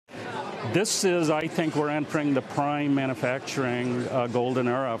This is, I think, we're entering the prime manufacturing golden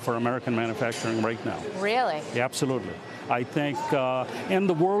era for American manufacturing right now. Really? Yeah, absolutely. I think, and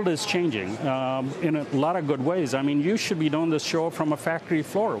the world is changing in a lot of good ways. I mean, you should be doing this show from a factory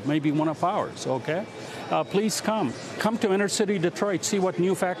floor, maybe one of ours, okay? Please come. Come to inner city Detroit, see what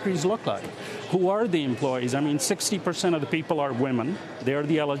new factories look like. Who are the employees? I mean, 60% of the people are women. They're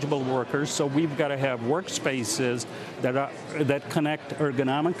the eligible workers, so we've got to have workspaces that connect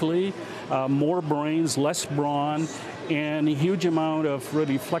ergonomically, more brains, less brawn, and a huge amount of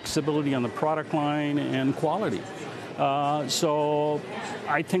really flexibility on the product line and quality. So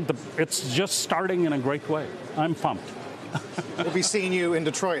I think it's just starting in a great way. I'm pumped. We'll be seeing you in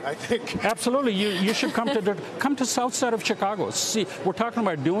Detroit, I think. Absolutely. You should come to south side of Chicago. See, we're talking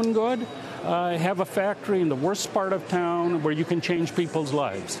about doing good. Have a factory in the worst part of town where you can change people's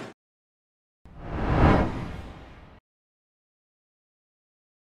lives.